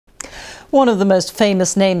One of the most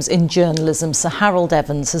famous names in journalism, Sir Harold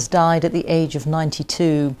Evans, has died at the age of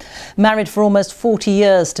 92. Married for almost 40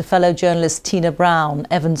 years to fellow journalist Tina Brown,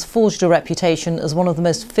 Evans forged a reputation as one of the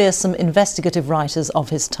most fearsome investigative writers of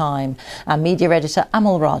his time. Our media editor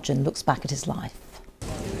Amal Rajan looks back at his life.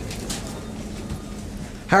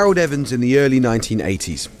 Harold Evans in the early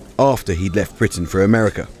 1980s, after he'd left Britain for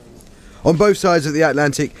America. On both sides of the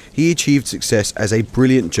Atlantic, he achieved success as a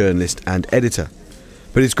brilliant journalist and editor.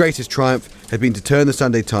 But his greatest triumph had been to turn the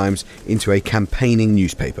Sunday Times into a campaigning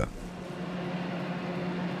newspaper.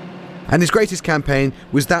 And his greatest campaign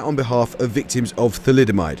was that on behalf of victims of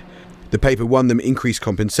thalidomide. The paper won them increased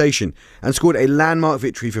compensation and scored a landmark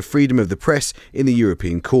victory for freedom of the press in the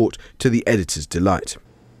European Court, to the editor's delight.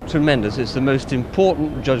 Tremendous. It's the most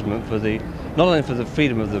important judgment for not only for the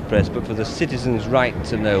freedom of the press, but for the citizens' right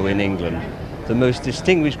to know in England. The most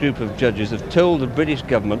distinguished group of judges have told the British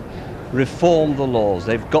government, reform the laws.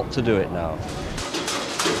 They've got to do it now.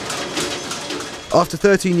 After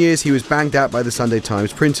 13 years, he was banged out by the Sunday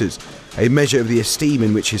Times printers, a measure of the esteem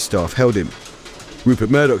in which his staff held him. Rupert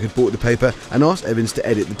Murdoch had bought the paper and asked Evans to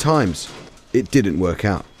edit the Times. It didn't work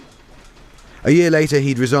out. A year later,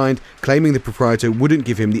 he'd resigned, claiming the proprietor wouldn't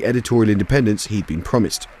give him the editorial independence he'd been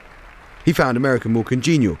promised. He found America more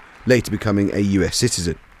congenial, later becoming a US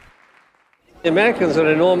citizen. The Americans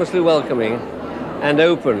are enormously welcoming and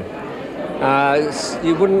open.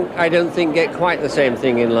 You wouldn't, I don't think, get quite the same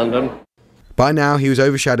thing in London. By now, he was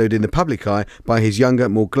overshadowed in the public eye by his younger,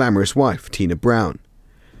 more glamorous wife, Tina Brown.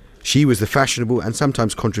 She was the fashionable and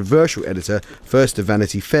sometimes controversial editor, first of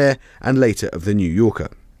Vanity Fair and later of The New Yorker.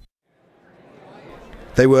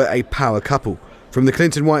 They were a power couple. From the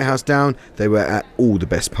Clinton White House down, they were at all the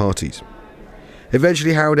best parties.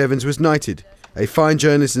 Eventually, Harold Evans was knighted, a fine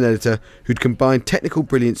journalist and editor who'd combined technical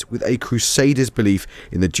brilliance with a crusader's belief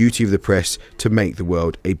in the duty of the press to make the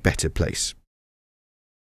world a better place.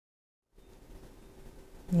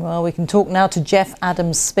 Well, we can talk now to Geoff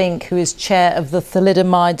Adams-Spink, who is chair of the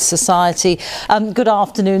Thalidomide Society. Good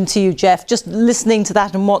afternoon to you, Geoff. Just listening to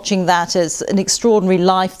that and watching that as an extraordinary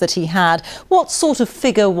life that he had, what sort of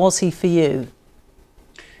figure was he for you?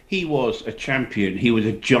 He was a champion. He was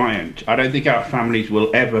a giant. I don't think our families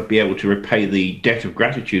will ever be able to repay the debt of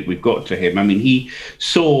gratitude we've got to him. I mean, he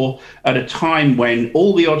saw at a time when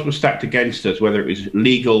all the odds were stacked against us, whether it was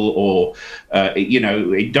legal or,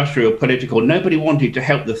 industrial, political, nobody wanted to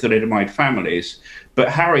help the thalidomide families. But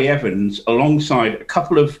Harry Evans, alongside a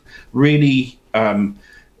couple of really proactive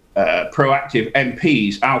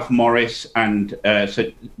MPs, Alf Morris and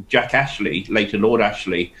Sir Jack Ashley, later Lord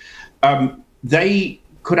Ashley, they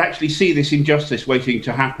could actually see this injustice waiting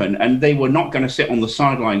to happen, and they were not going to sit on the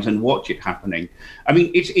sidelines and watch it happening. I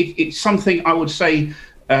mean, it's something, I would say,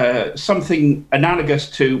 something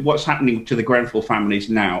analogous to what's happening to the Grenfell families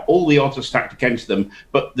now. All the odds are stacked against them,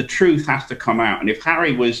 but the truth has to come out. And if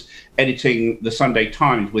Harry was editing the Sunday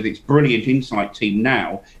Times with its brilliant insight team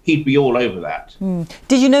now, he'd be all over that.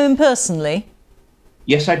 Did you know him personally?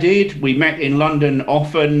 Yes, I did. We met in London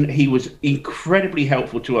often. He was incredibly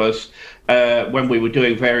helpful to us when we were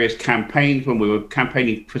doing various campaigns, when we were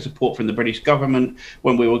campaigning for support from the British government,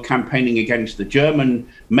 when we were campaigning against the German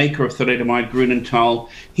maker of thalidomide, Grunenthal.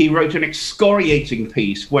 He wrote an excoriating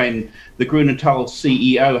piece when the Grunenthal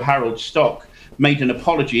CEO, Harold Stock, made an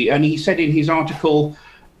apology. And he said in his article,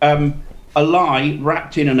 a lie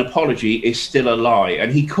wrapped in an apology is still a lie.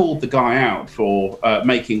 And he called the guy out for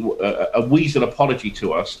making a weasel apology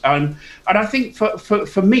to us. And I think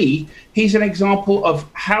for me, he's an example of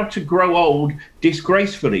how to grow old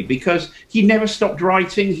disgracefully, because he never stopped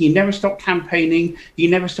writing, he never stopped campaigning, he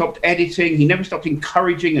never stopped editing, he never stopped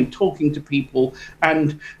encouraging and talking to people.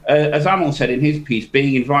 And as Amal said in his piece,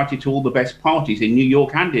 being invited to all the best parties in New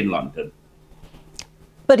York and in London.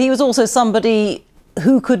 But he was also somebody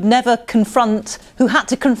who could never confront, who had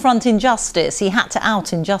to confront injustice. He had to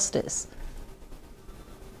out injustice.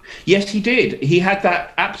 Yes, he did. He had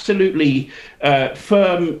that absolutely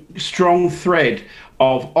firm, strong thread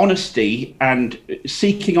of honesty and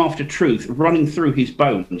seeking after truth running through his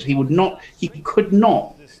bones. He could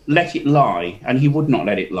not let it lie, and he would not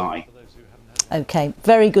let it lie. OK,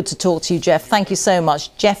 very good to talk to you, Geoff. Thank you so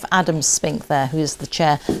much. Geoff Adams-Spink there, who is the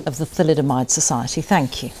chair of the Thalidomide Society.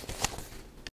 Thank you.